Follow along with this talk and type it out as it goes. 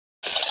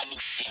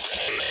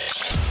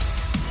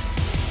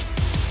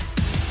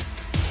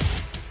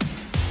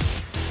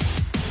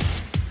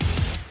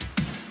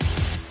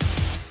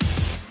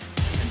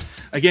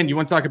Again, you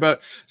want to talk about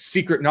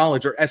secret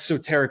knowledge or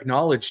esoteric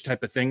knowledge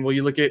type of thing. Well,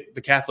 you look at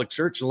the Catholic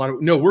Church,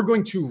 no, we're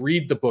going to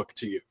read the book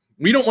to you.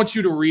 We don't want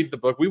you to read the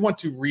book. We want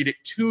to read it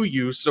to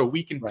you so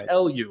we can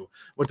tell you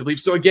what to believe.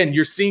 So again,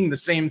 you're seeing the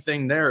same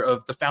thing there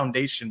of the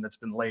foundation that's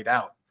been laid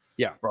out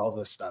for all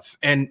this stuff.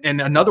 And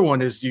another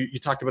one is you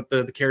talked about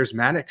the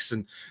charismatics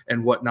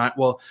and whatnot.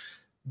 Well,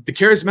 the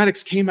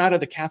charismatics came out of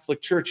the Catholic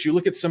Church. You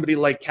look at somebody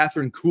like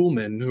Catherine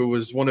Kuhlman, who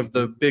was one of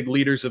the big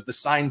leaders of the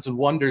Signs and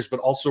Wonders, but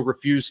also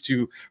refused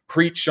to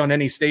preach on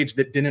any stage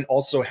that didn't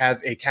also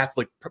have a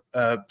Catholic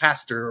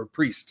pastor or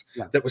priest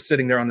that was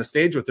sitting there on the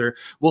stage with her.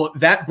 Well,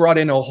 that brought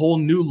in a whole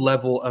new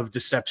level of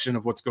deception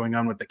of what's going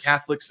on with the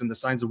Catholics and the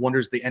Signs and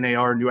Wonders, the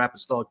NAR, New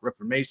Apostolic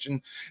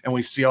Reformation, and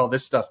we see all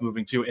this stuff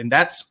moving too. And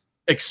that's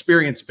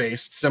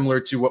experience-based,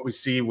 similar to what we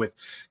see with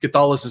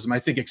Catholicism. I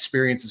think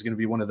experience is going to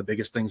be one of the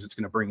biggest things that's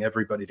going to bring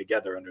everybody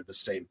together under the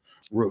same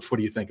roof. What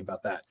do you think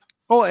about that?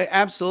 Oh,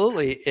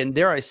 absolutely. And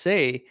dare I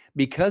say,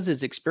 because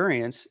it's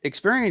experience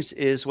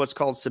is what's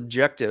called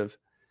subjective,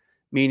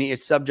 meaning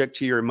it's subject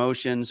to your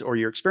emotions or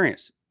your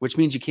experience, which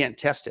means you can't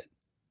test it.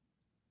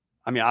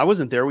 I mean, I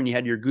wasn't there when you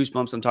had your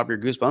goosebumps on top of your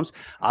goosebumps.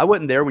 I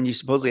wasn't there when you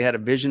supposedly had a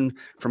vision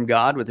from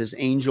God with this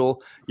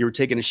angel. You were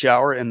taking a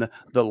shower and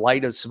the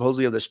light of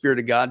supposedly of the Spirit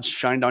of God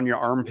shined on your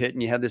armpit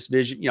and you had this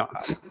vision. You know,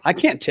 I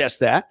can't test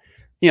that.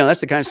 You know,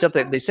 that's the kind of stuff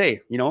that they say,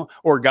 you know,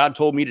 or God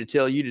told me to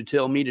tell you, to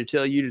tell me, to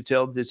tell you,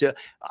 to tell.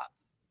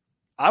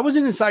 I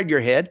wasn't inside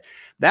your head.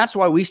 That's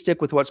why we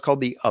stick with what's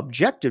called the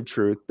objective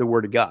truth, the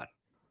Word of God.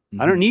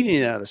 I don't need any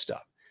of that other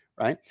stuff.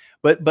 Right.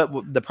 But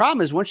the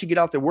problem is once you get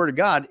off the Word of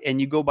God and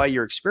you go by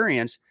your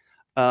experience,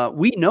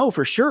 we know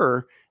for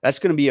sure that's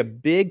going to be a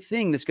big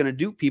thing that's going to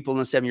dupe people in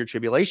the 7-year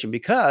tribulation,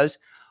 because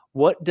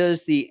what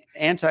does the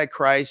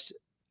Antichrist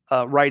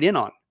write in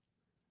on?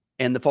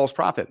 And the false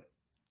prophet?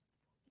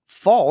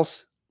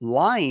 False,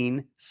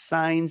 lying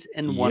signs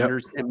and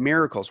wonders and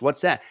miracles. What's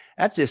that?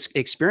 That's this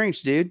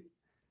experience, dude.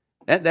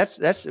 That's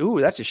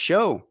a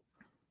show.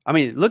 I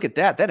mean, look at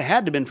that. That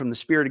had to have been from the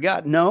Spirit of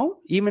God. No,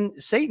 even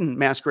Satan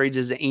masquerades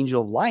as the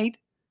angel of light,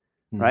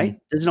 right?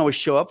 Doesn't always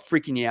show up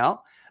freaking you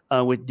out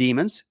with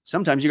demons.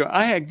 Sometimes you go,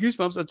 I had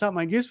goosebumps on top of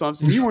my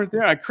goosebumps, and you weren't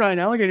there. I cried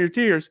alligator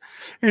tears,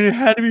 and it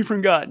had to be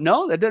from God.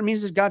 No, that doesn't mean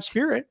it's God's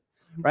Spirit,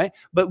 right?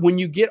 But when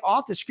you get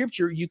off the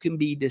Scripture, you can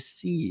be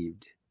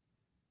deceived,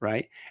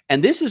 right?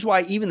 And this is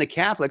why even the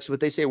Catholics,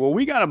 what they say, well,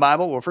 we got a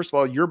Bible. Well, first of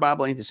all, your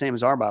Bible ain't the same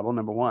as our Bible,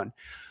 number one.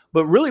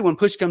 But really, when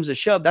push comes to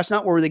shove, that's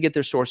not where they get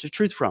their source of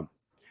truth from.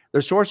 Their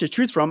source of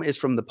truth is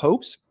from the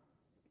popes.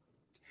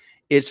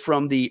 It's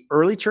from the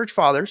early church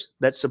fathers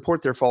that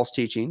support their false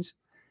teachings,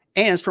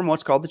 and it's from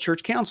what's called the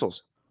church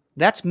councils.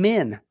 That's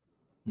men.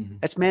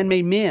 That's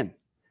man-made men.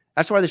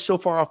 That's why they're so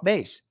far off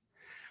base.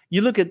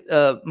 You look at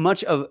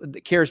much of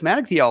the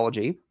charismatic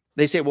theology,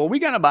 they say, well, we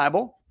got a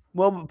Bible.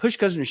 Well, push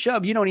comes to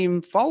shove, you don't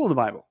even follow the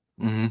Bible.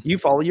 You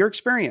follow your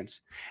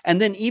experience.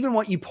 And then even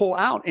what you pull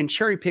out and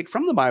cherry pick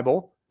from the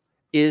Bible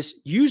is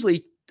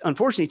usually,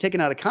 unfortunately, taken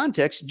out of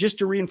context just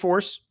to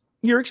reinforce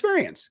your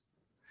experience.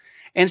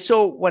 And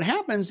so what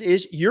happens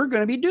is you're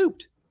going to be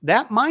duped.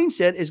 That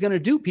mindset is going to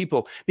dupe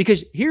people,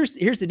 because here's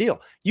the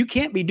deal. You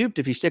can't be duped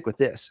if you stick with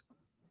this.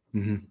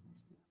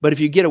 But if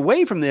you get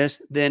away from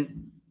this,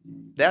 then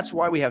that's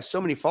why we have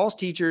so many false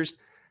teachers,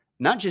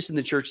 not just in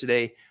the church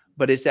today,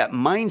 but it's that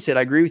mindset.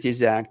 I agree with you,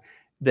 Zach,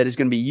 that is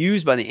going to be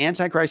used by the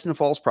Antichrist and the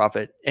false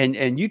prophet.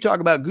 And you talk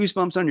about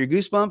goosebumps on your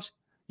goosebumps.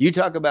 You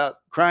talk about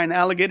crying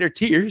alligator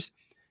tears.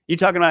 You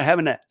talking about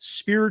having a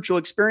spiritual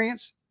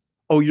experience.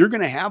 Oh, you're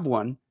going to have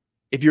one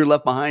if you're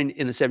left behind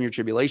in the 7-year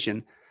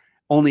tribulation,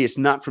 only it's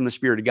not from the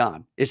Spirit of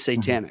God. It's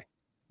satanic.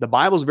 The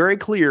Bible is very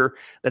clear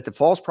that the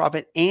false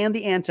prophet and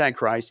the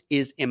Antichrist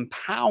is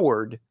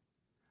empowered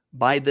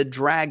by the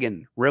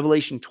dragon.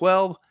 Revelation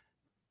 12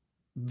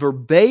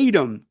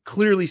 verbatim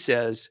clearly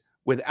says,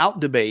 without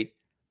debate,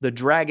 the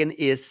dragon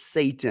is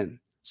Satan.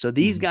 So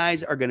these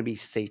guys are going to be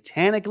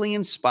satanically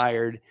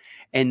inspired,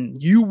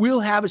 and you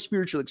will have a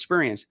spiritual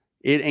experience.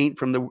 It ain't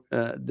from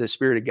the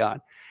Spirit of God.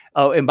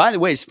 Oh, and by the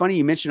way, it's funny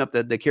you mentioned up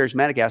the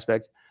charismatic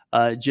aspect.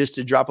 Just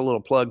to drop a little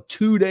plug,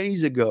 2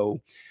 days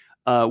ago,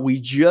 we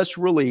just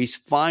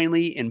released,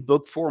 finally in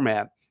book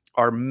format,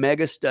 our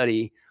mega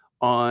study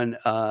on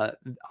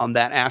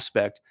that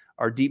aspect,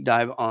 our deep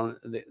dive on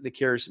the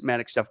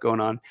charismatic stuff going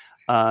on.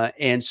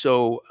 And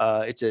so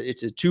it's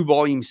a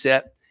 2-volume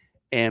set,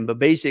 but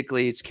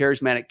basically it's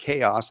Charismatic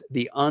Chaos,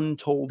 the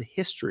untold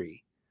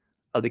history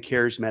of the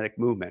charismatic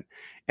movement.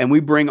 And we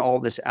bring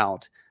all this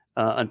out.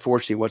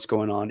 Unfortunately, what's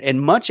going on,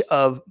 and much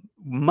of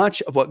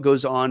what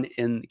goes on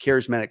in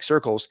charismatic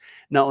circles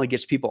not only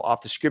gets people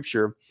off the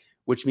Scripture,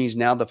 which means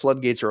now the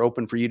floodgates are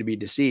open for you to be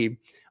deceived,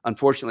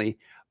 unfortunately,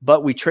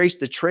 but we trace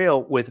the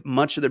trail with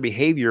much of their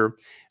behavior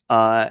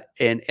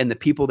and the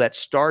people that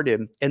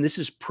started, and this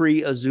is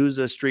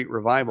pre-Azusa Street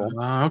Revival.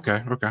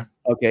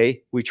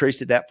 Okay. We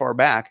traced it that far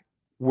back.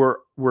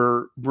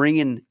 We're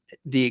bringing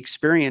the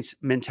experience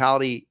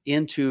mentality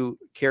into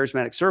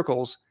charismatic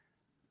circles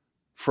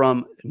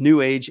from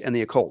New Age and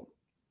the occult.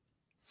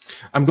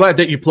 I'm glad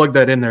that you plugged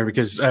that in there,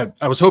 because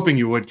I was hoping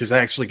you would, because I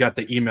actually got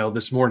the email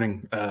this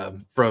morning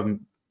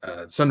from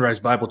Sunrise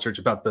Bible Church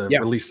about the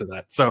release of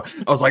that. So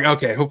I was like,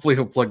 okay, hopefully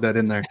he'll plug that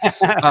in there.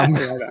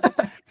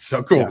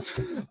 So cool.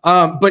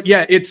 Yeah. But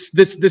yeah, it's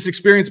this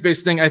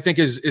experience-based thing, I think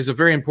is a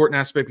very important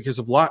aspect, because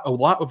a lot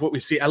of what we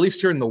see, at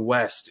least here in the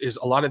West, is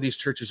a lot of these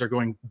churches are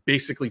going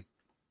basically,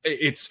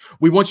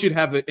 we want you to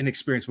have an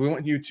experience. We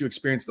want you to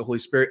experience the Holy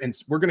Spirit. And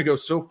we're going to go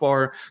so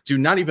far to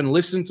not even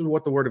listen to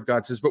what the Word of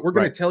God says, but we're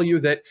going to tell you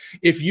that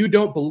if you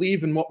don't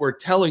believe in what we're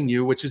telling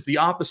you, which is the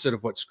opposite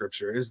of what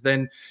Scripture is,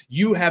 then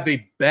you have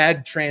a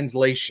bad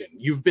translation.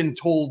 You've been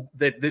told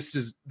that this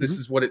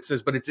is what it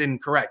says, but it's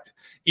incorrect,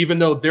 even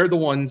though they're the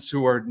ones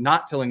who are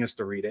not telling us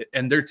to read it,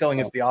 and they're telling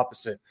us the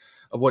opposite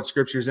of what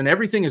Scriptures, and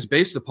everything is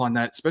based upon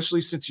that,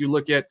 especially since you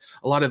look at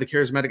a lot of the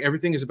charismatic,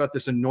 everything is about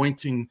this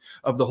anointing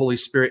of the Holy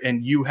Spirit.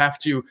 And you have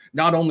to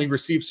not only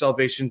receive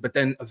salvation, but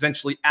then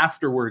eventually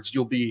afterwards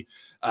you'll be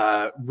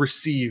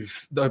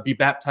be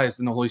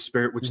baptized in the Holy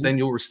Spirit, which then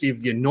you'll receive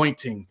the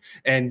anointing,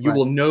 and you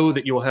will know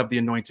that you will have the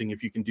anointing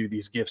if you can do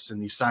these gifts and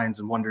these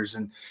signs and wonders.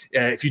 And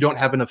if you don't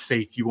have enough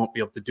faith, you won't be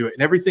able to do it.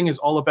 And everything is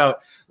all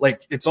about,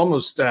 like, it's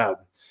almost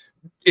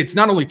it's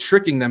not only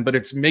tricking them, but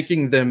it's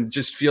making them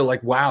just feel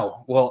like,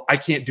 wow, well, I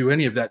can't do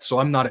any of that, so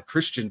I'm not a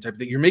Christian type of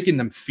thing. You're making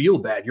them feel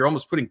bad. You're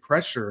almost putting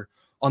pressure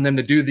on them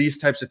to do these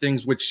types of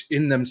things, which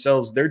in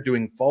themselves they're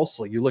doing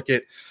falsely. You look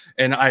at,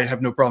 and I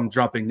have no problem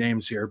dropping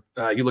names here,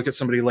 you look at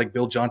somebody like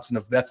Bill Johnson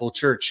of Bethel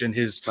Church and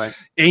his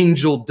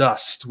angel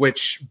dust,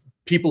 which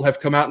people have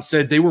come out and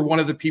said they were one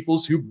of the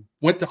peoples who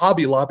went to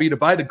Hobby Lobby to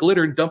buy the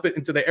glitter and dump it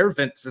into the air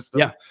vent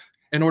system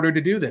in order to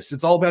do this.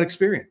 It's all about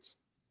experience.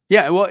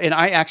 Yeah, well, and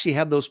I actually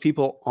have those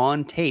people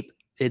on tape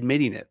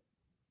admitting it.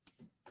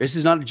 This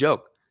is not a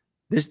joke.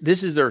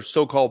 This is their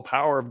so-called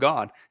power of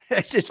God.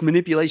 It's just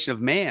manipulation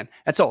of man.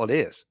 That's all it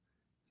is.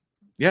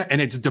 Yeah,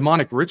 and it's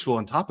demonic ritual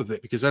on top of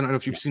it, because I don't know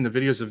if you've seen the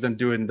videos of them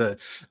doing the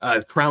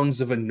crowns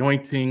of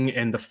anointing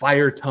and the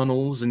fire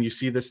tunnels, and you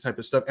see this type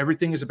of stuff.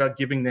 Everything is about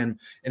giving them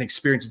an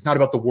experience. It's not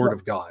about the Word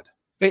of God.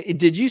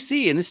 Did you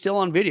see, and it's still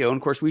on video, and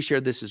of course we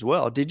shared this as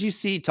well, did you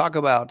see, talk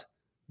about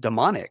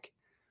demonic?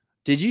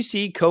 Did you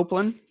see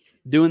Copeland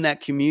doing that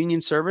communion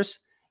service,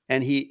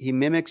 and he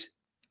mimics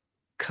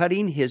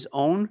cutting his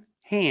own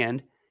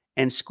hand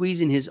and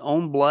squeezing his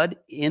own blood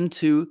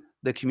into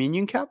the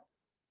communion cup?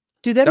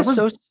 Dude, that is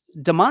so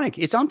demonic.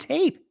 It's on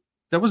tape.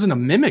 That wasn't a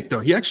mimic,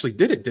 though. He actually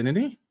did it, didn't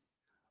he?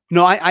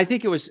 No, I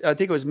think it was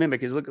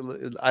mimic. Look,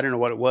 I don't know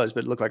what it was,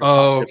 but it looked like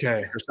or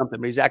something.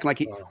 But he's acting like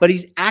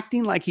he's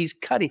acting like he's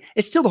cutting.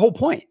 It's still the whole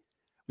point.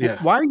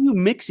 Yeah. Why are you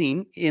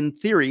mixing, in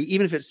theory,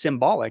 even if it's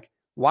symbolic?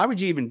 Why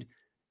would you even?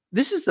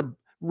 This is the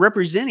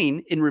representing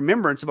in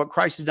remembrance of what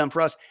Christ has done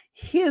for us,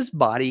 his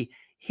body,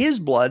 his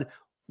blood.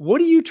 What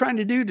are you trying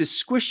to do to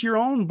squish your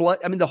own blood?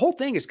 I mean, the whole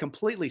thing is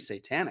completely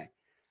satanic.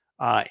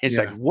 It's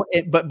like, what?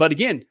 But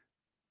again,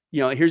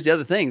 you know, here's the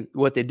other thing.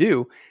 What they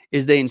do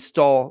is they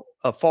install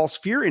a false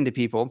fear into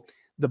people.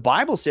 The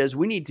Bible says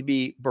we need to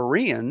be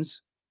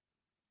Bereans,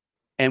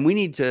 and we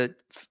need to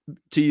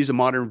use a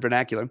modern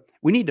vernacular,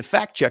 we need to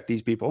fact check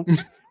these people,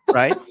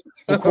 right?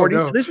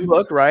 According to this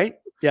book, right?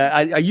 Yeah,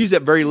 I use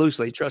that very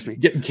loosely. Trust me.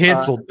 Getting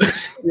canceled.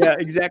 Yeah,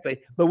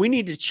 exactly. But we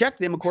need to check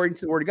them according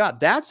to the Word of God.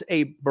 That's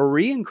a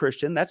Berean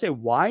Christian. That's a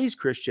wise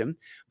Christian.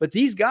 But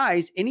these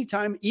guys,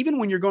 anytime, even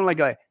when you're going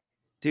like,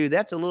 dude,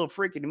 that's a little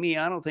freaky to me,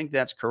 I don't think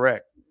that's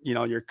correct. You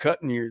know, you're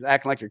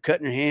acting like you're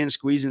cutting your hand,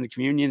 squeezing the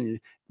communion, and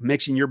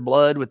mixing your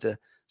blood with the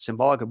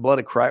symbolic of blood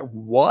of Christ.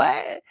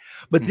 What?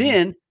 But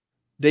then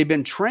they've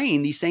been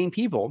trained, these same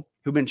people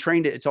who've been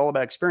trained, it's all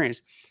about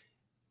experience.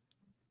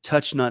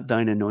 Touch not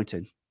thine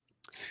anointed.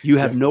 You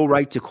have no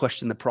right to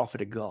question the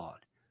prophet of God.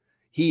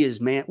 He is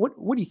man. What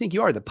do you think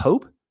you are? The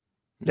Pope?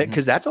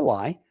 Because that's a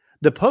lie.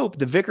 The Pope,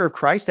 the vicar of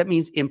Christ, that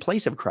means in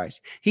place of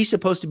Christ. He's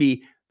supposed to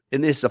be,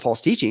 and this is a false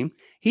teaching,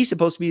 he's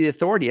supposed to be the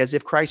authority as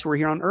if Christ were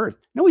here on earth.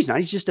 No, he's not.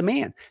 He's just a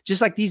man,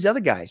 just like these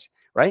other guys,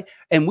 right?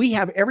 And we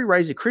have every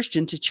right as a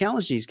Christian to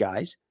challenge these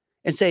guys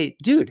and say,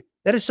 dude,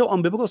 that is so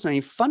unbiblical. It's not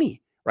even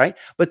funny, right?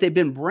 But they've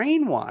been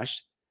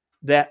brainwashed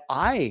that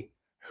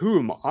who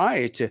am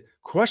I to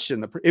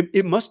question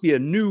it must be a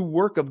new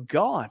work of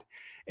God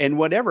and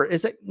whatever.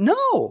 It's like,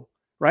 no,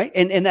 right?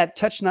 And that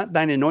touch not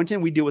thine anointing,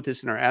 we deal with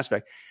this in our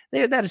aspect.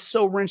 That is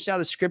so wrenched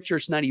out of Scripture,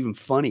 it's not even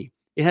funny.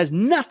 It has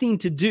nothing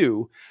to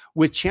do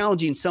with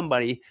challenging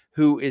somebody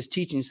who is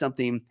teaching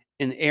something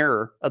in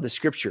error of the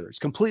Scripture. It's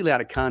completely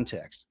out of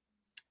context.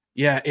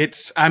 Yeah,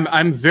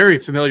 I'm very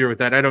familiar with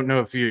that. I don't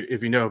know if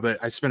you know, but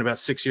I spent about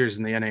 6 years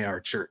in the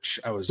NAR church.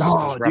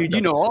 Dude, you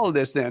know all of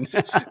this then.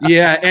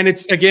 Yeah, and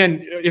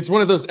it's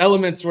one of those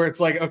elements where it's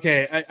like,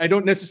 okay, I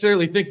don't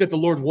necessarily think that the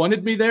Lord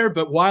wanted me there,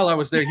 but while I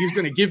was there, he's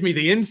going to give me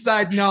the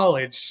inside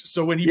knowledge.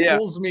 So when he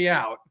pulls me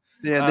out,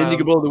 then you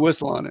can blow the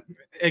whistle on it.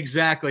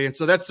 Exactly. And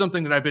so that's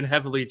something that I've been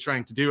heavily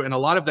trying to do. And a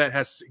lot of that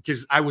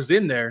because I was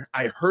in there,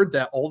 I heard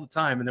that all the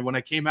time. And then when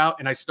I came out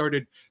and I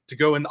started to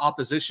go in the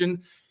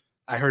opposition,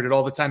 I heard it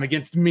all the time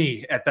against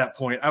me at that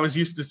point. I was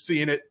used to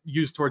seeing it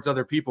used towards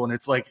other people. And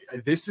it's like,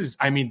 this is,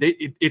 I mean,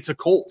 it's a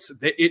cult.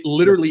 It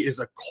literally is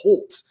a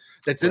cult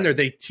that's in there.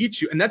 They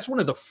teach you. And that's one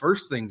of the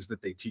first things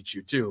that they teach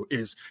you too,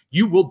 is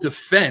you will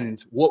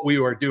defend what we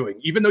are doing.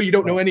 Even though you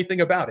don't know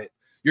anything about it,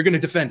 you're going to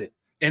defend it.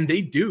 And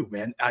they do,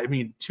 man. I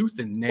mean, tooth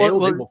and nail,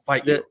 they will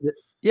fight you.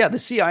 Yeah, the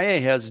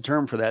CIA has a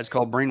term for that. It's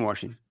called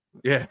brainwashing.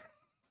 Yeah.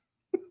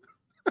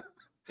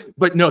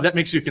 But no, that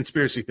makes you a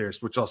conspiracy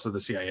theorist, which also the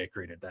CIA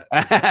created that.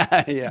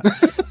 Yeah.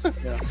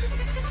 Yeah.